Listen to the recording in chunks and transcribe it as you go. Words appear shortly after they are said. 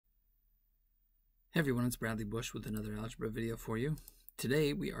Hey everyone, it's Bradley Bush with another algebra video for you.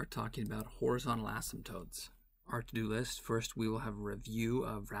 Today we are talking about horizontal asymptotes. Our to-do list: first we will have a review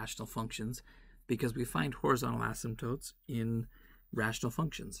of rational functions because we find horizontal asymptotes in rational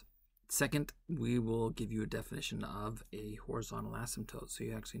functions. Second, we will give you a definition of a horizontal asymptote so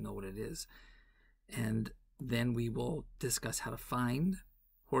you actually know what it is. And then we will discuss how to find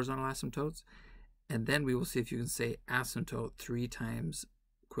horizontal asymptotes. And then we will see if you can say asymptote 3 times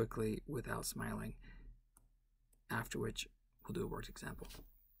quickly without smiling, after which we'll do a worked example.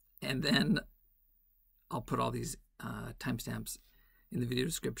 And then I'll put all these timestamps in the video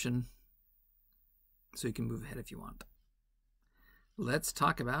description so you can move ahead if you want. Let's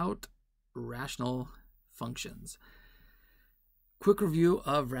talk about rational functions. Quick review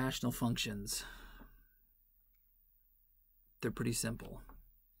of rational functions. They're pretty simple.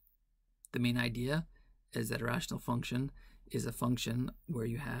 The main idea is that a rational function is a function where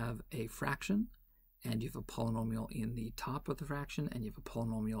you have a fraction and you have a polynomial in the top of the fraction and you have a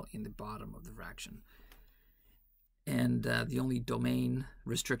polynomial in the bottom of the fraction. And the only domain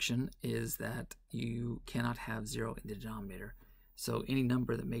restriction is that you cannot have 0 in the denominator. So any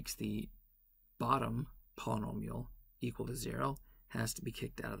number that makes the bottom polynomial equal to 0 has to be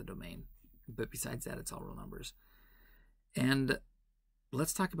kicked out of the domain. But besides that, it's all real numbers. And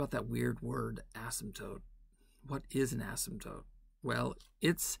let's talk about that weird word, asymptote. What is an asymptote? Well,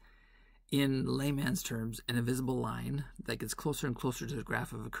 it's, in layman's terms, an invisible line that gets closer and closer to the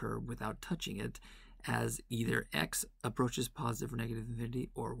graph of a curve without touching it as either x approaches positive or negative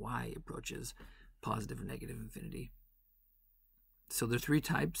infinity or y approaches positive or negative infinity. So there are 3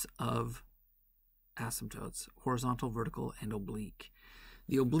 types of asymptotes: horizontal, vertical, and oblique.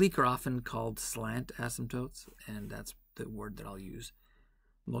 The oblique are often called slant asymptotes, and that's the word that I'll use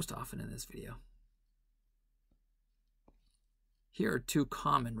most often in this video. Here are 2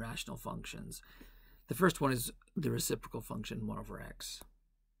 common rational functions. The first one is the reciprocal function 1 over x.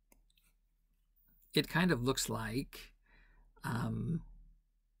 It kind of looks like a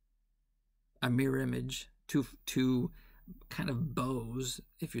mirror image, two kind of bows,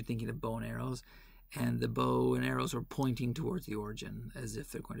 if you're thinking of bow and arrows, and the bow and arrows are pointing towards the origin as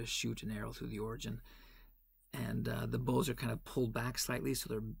if they're going to shoot an arrow through the origin. And the bows are kind of pulled back slightly, so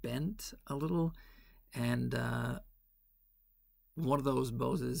they're bent a little, and one of those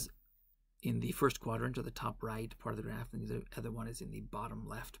bows is in the first quadrant, or the top right part of the graph, and the other one is in the bottom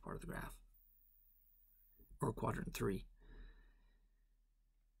left part of the graph, or quadrant 3.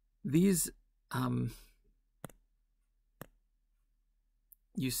 These,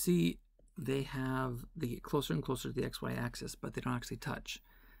 you see, they get closer and closer to the xy axis, but they don't actually touch.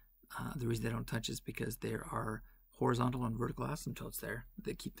 The reason they don't touch is because there are horizontal and vertical asymptotes there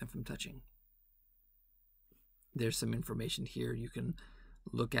that keep them from touching. There's some information here you can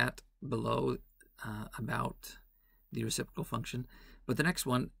look at below about the reciprocal function. But the next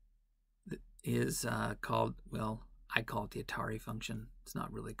one is called, well, I call it the Atari function. It's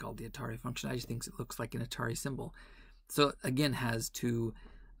not really called the Atari function. I just think it looks like an Atari symbol. So it, again, has 2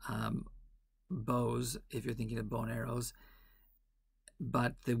 bows, if you're thinking of bow and arrows.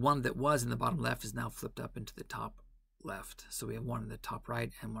 But the one that was in the bottom left is now flipped up into the top left. So we have one in the top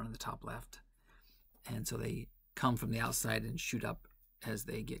right and one in the top left. And so they come from the outside and shoot up as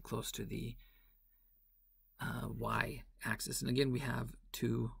they get close to the y axis. And again, we have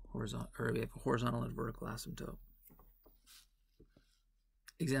a horizontal and vertical asymptote.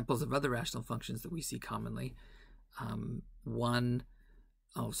 Examples of other rational functions that we see commonly. You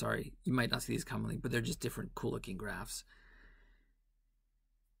might not see these commonly, but they're just different cool-looking graphs.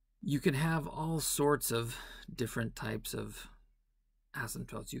 You can have all sorts of different types of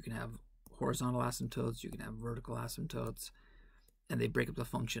asymptotes. You can have horizontal asymptotes, you can have vertical asymptotes, and they break up the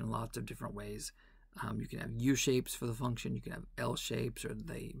function in lots of different ways. You can have U shapes for the function, you can have L shapes, or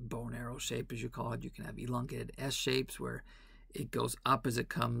the bow and arrow shape as you call it. You can have elongated S shapes where it goes up as it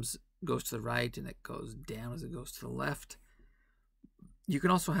goes to the right, and it goes down as it goes to the left. You can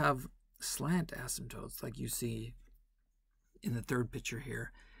also have slant asymptotes, like you see in the third picture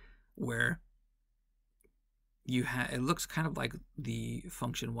here, where it looks kind of like the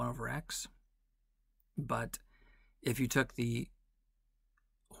function 1 over x, but if you took the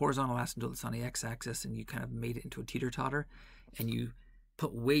horizontal asymptote that's on the x-axis and you kind of made it into a teeter-totter, and you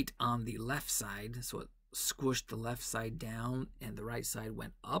put weight on the left side, so it squished the left side down and the right side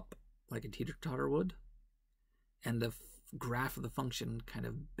went up like a teeter-totter would, and the graph of the function kind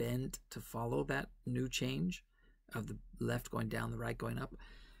of bent to follow that new change of the left going down, the right going up,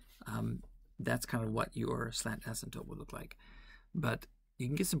 that's kind of what your slant asymptote would look like. But you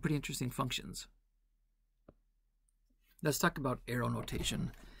can get some pretty interesting functions. Let's talk about arrow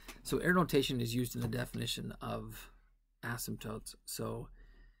notation. So error notation is used in the definition of asymptotes. So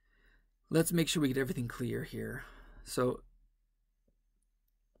let's make sure we get everything clear here. So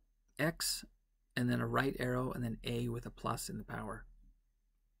x and then a right arrow and then a with a plus in the power.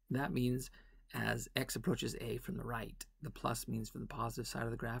 That means as x approaches a from the right, the plus means from the positive side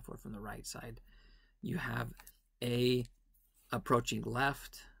of the graph or from the right side. You have a approaching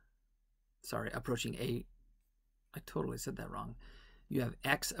left, approaching a, I totally said that wrong. You have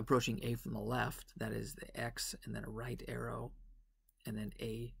x approaching a from the left, that is the x and then a right arrow and then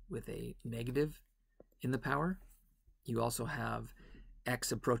a with a negative in the power. You also have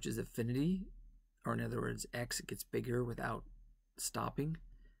x approaches infinity, or in other words, x gets bigger without stopping.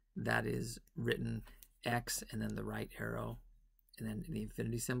 That is written x and then the right arrow and then the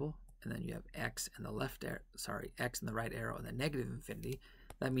infinity symbol. And then you have x and the left arrow, x and the right arrow and the negative infinity.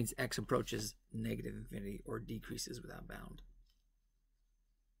 That means x approaches negative infinity or decreases without bound.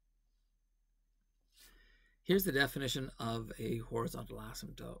 Here's the definition of a horizontal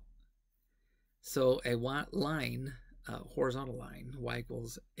asymptote. So a line, horizontal line, y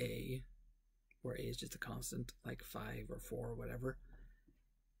equals a, where a is just a constant, like 5 or 4 or whatever.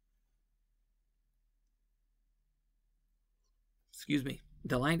 Excuse me.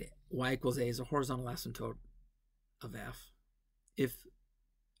 The line y equals a is a horizontal asymptote of f if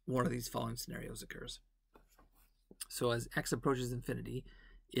one of these following scenarios occurs. So as x approaches infinity,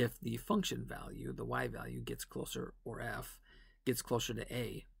 if the function value, the y value, gets closer, or f gets closer to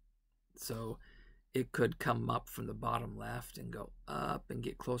a, so it could come up from the bottom left and go up and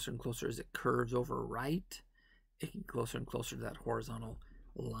get closer and closer as it curves over right. It can get closer and closer to that horizontal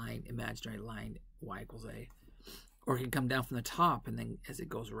line, imaginary line, y equals a. Or it can come down from the top and then as it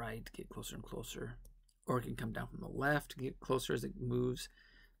goes right, get closer and closer. Or it can come down from the left, get closer as it moves,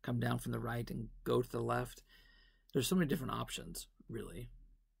 come down from the right and go to the left. There's so many different options, really.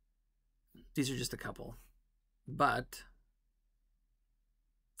 These are just a couple. But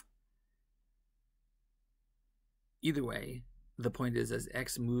either way, the point is as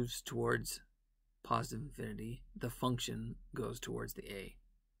x moves towards positive infinity, the function goes towards the a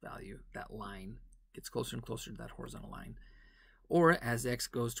value, that line gets closer and closer to that horizontal line. Or as x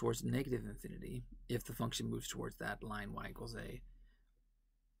goes towards negative infinity, if the function moves towards that line y equals a,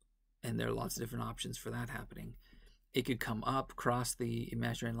 and there are lots of different options for that happening. It could come up, cross the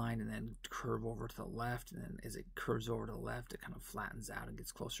imaginary line, and then curve over to the left, and then as it curves over to the left, it kind of flattens out and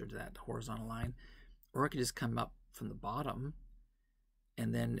gets closer to that horizontal line. Or it could just come up from the bottom,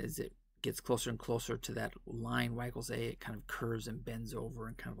 and then as it gets closer and closer to that line y equals a, it kind of curves and bends over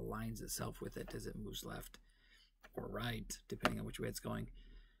and kind of aligns itself with it as it moves left or right, depending on which way it's going.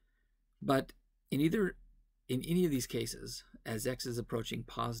 But in any of these cases, as x is approaching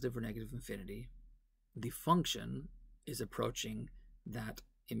positive or negative infinity, the function is approaching that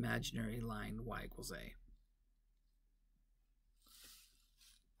imaginary line y equals a.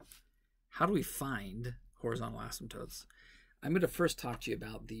 How do we find horizontal asymptotes? I'm going to first talk to you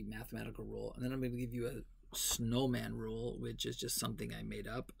about the mathematical rule, and then I'm going to give you a snowman rule, which is just something I made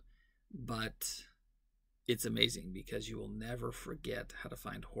up, but it's amazing because you will never forget how to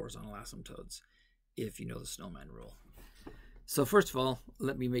find horizontal asymptotes if you know the snowman rule. So first of all,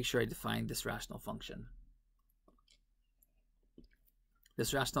 let me make sure I define this rational function.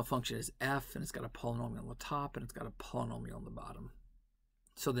 This rational function is f, and it's got a polynomial on the top, and it's got a polynomial on the bottom.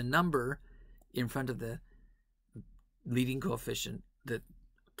 So the number in front of the leading coefficient,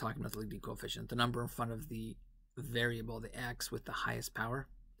 talking about the leading coefficient, the number in front of the variable, the x with the highest power,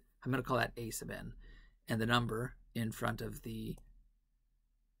 I'm going to call that a sub n. And the number in front of the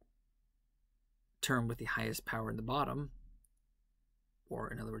term with the highest power in the bottom,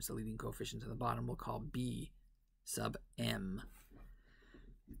 or in other words, the leading coefficient to the bottom, we'll call b sub m.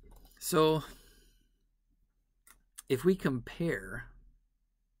 So if we compare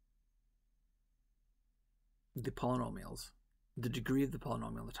the polynomials, the degree of the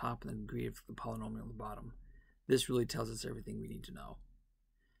polynomial on the top and the degree of the polynomial on the bottom, this really tells us everything we need to know.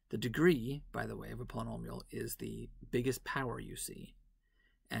 The degree, by the way, of a polynomial is the biggest power you see,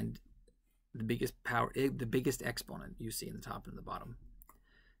 and the biggest exponent you see in the top and the bottom.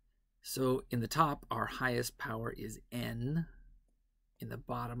 So in the top, our highest power is n. In the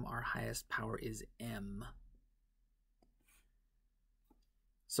bottom, our highest power is m.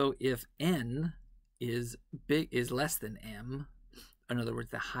 So if n is less than m, in other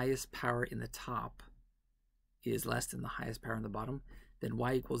words, the highest power in the top is less than the highest power in the bottom, then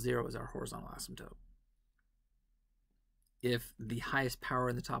y equals 0 is our horizontal asymptote. If the highest power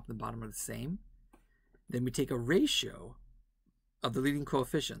in the top and the bottom are the same, then we take a ratio of the leading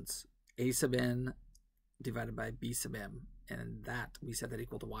coefficients, a sub n divided by b sub m, and that we set that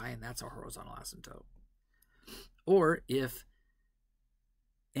equal to y, and that's our horizontal asymptote. Or if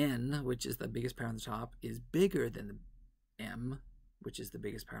n, which is the biggest pair on the top, is bigger than the m, which is the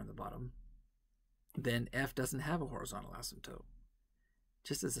biggest pair on the bottom, then f doesn't have a horizontal asymptote.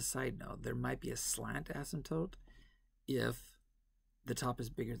 Just as a side note, there might be a slant asymptote if the top is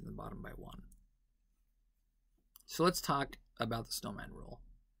bigger than the bottom by 1. So let's talk about the snowman rule,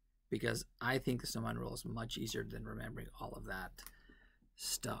 because I think the snowman rule is much easier than remembering all of that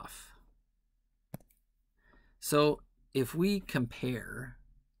stuff. So if we compare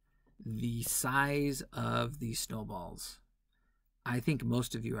the size of these snowballs, I think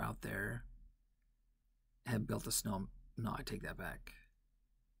most of you out there have built a snow. No, I take that back.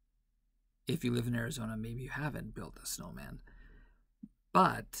 If you live in Arizona, maybe you haven't built a snowman,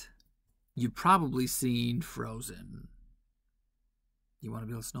 but you've probably seen Frozen. You want to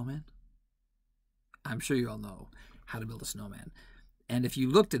build a snowman? I'm sure you all know how to build a snowman. And if you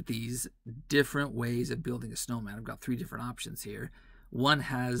looked at these different ways of building a snowman, I've got 3 different options here. One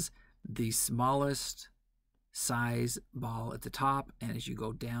has the smallest size ball at the top, and as you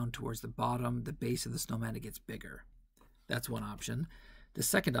go down towards the bottom, the base of the snowman, it gets bigger. That's one option. The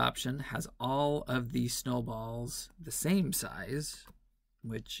second option has all of these snowballs the same size,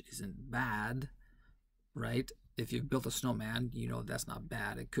 which isn't bad, right? If you've built a snowman, you know that's not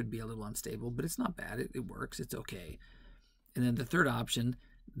bad. It could be a little unstable, but it's not bad. It works. It's okay. And then the third option,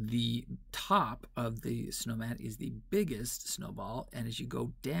 the top of the snowman is the biggest snowball, and as you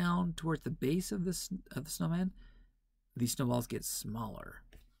go down towards the base of the snowman, these snowballs get smaller.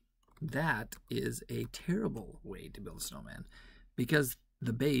 That is a terrible way to build a snowman, because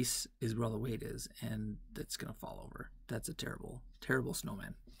the base is where all the weight is, and it's going to fall over. That's a terrible, terrible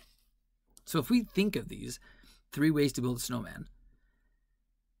snowman. So if we think of these 3 ways to build a snowman,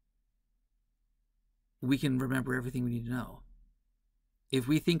 we can remember everything we need to know. If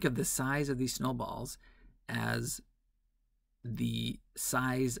we think of the size of these snowballs as the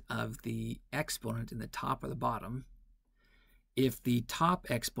size of the exponent in the top or the bottom, if the top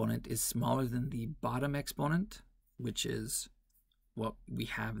exponent is smaller than the bottom exponent, which is what we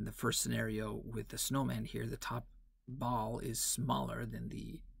have in the first scenario with the snowman here, the top ball is smaller than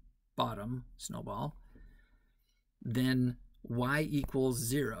the bottom snowball, then y equals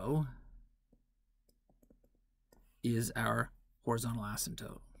 0 is our horizontal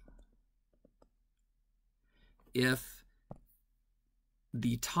asymptote. If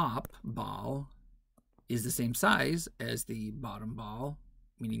the top ball is the same size as the bottom ball,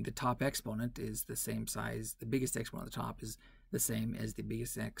 meaning the top exponent is the same size, the biggest exponent at the top is the same as the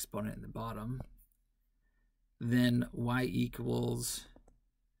biggest exponent in the bottom, then y equals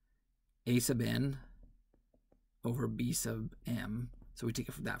a sub n over b sub m. So we take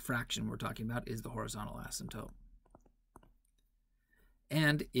it from that fraction we're talking about is the horizontal asymptote.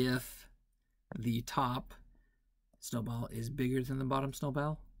 And if the top snowball is bigger than the bottom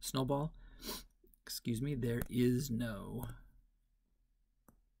snowball, there is no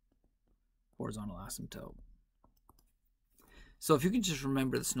horizontal asymptote. So if you can just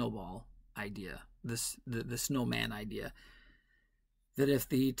remember the snowball idea, the snowman idea, that if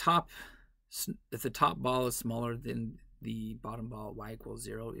the top ball is smaller than the bottom ball, y equals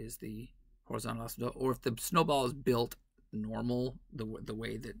 0 is the horizontal asymptote. Or if the snowball is built normal, the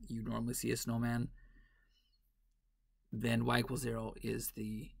way that you normally see a snowman, then y equals 0 is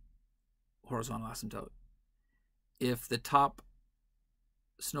the horizontal asymptote. If the top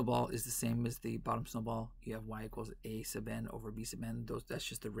snowball is the same as the bottom snowball, you have y equals a sub n over b sub n. That's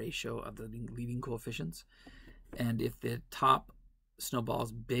just the ratio of the leading coefficients. And if the top snowball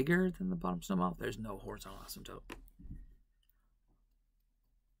is bigger than the bottom snowball, there's no horizontal asymptote.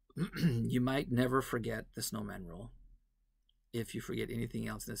 You might never forget the snowman rule. If you forget anything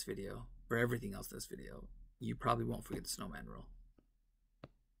else in this video, or everything else in this video, you probably won't forget the snowman rule.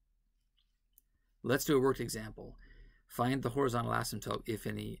 Let's do a worked example. Find the horizontal asymptote if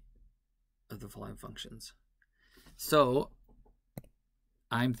any of the following functions. So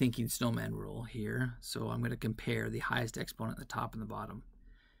I'm thinking snowman rule here. So I'm going to compare the highest exponent at the top and the bottom.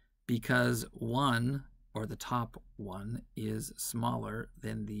 Because 1, or the top one, is smaller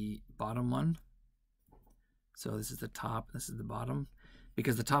than the bottom one. So this is the top, this is the bottom.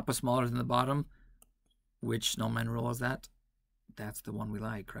 Because the top is smaller than the bottom, which snowman rule is that? That's the one we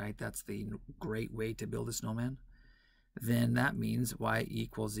like, right? That's the great way to build a snowman. Then that means y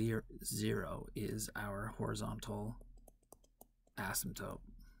equals 0 is our horizontal asymptote.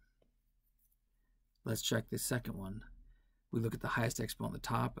 Let's check the second one. We look at the highest exponent at the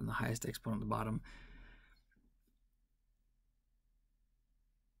top and the highest exponent at the bottom.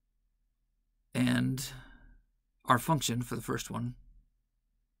 And Our function for the first one,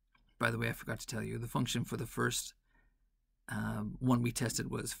 by the way, I forgot to tell you, the function for the first one we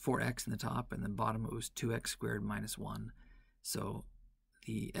tested was 4x in the top, and then bottom it was 2x squared minus 1. So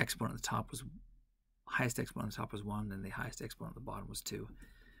the exponent at the top was, highest exponent at the top was 1, and the highest exponent at the bottom was 2.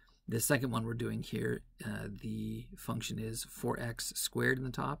 The second one we're doing here, the function is 4x squared in the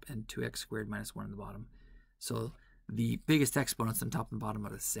top and 2x squared minus 1 in the bottom. So the biggest exponents on top and bottom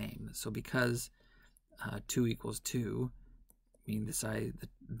are the same. So because 2 equals 2, meaning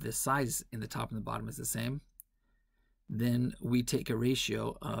the size in the top and the bottom is the same, then we take a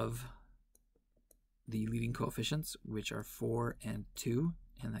ratio of the leading coefficients, which are 4 and 2,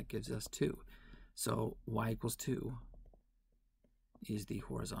 and that gives us 2. So y equals 2 is the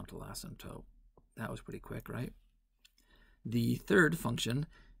horizontal asymptote. That was pretty quick, right? The third function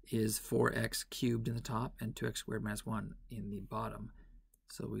is 4x cubed in the top and 2x squared minus 1 in the bottom.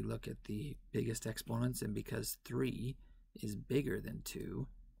 So we look at the biggest exponents, and because 3 is bigger than 2,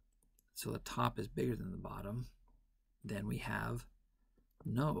 so the top is bigger than the bottom, then we have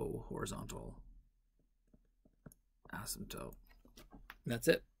no horizontal asymptote. That's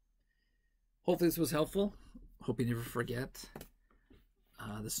it. Hopefully this was helpful. Hope you never forget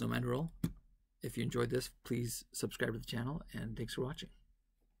the snowman rule. If you enjoyed this, please subscribe to the channel, and thanks for watching.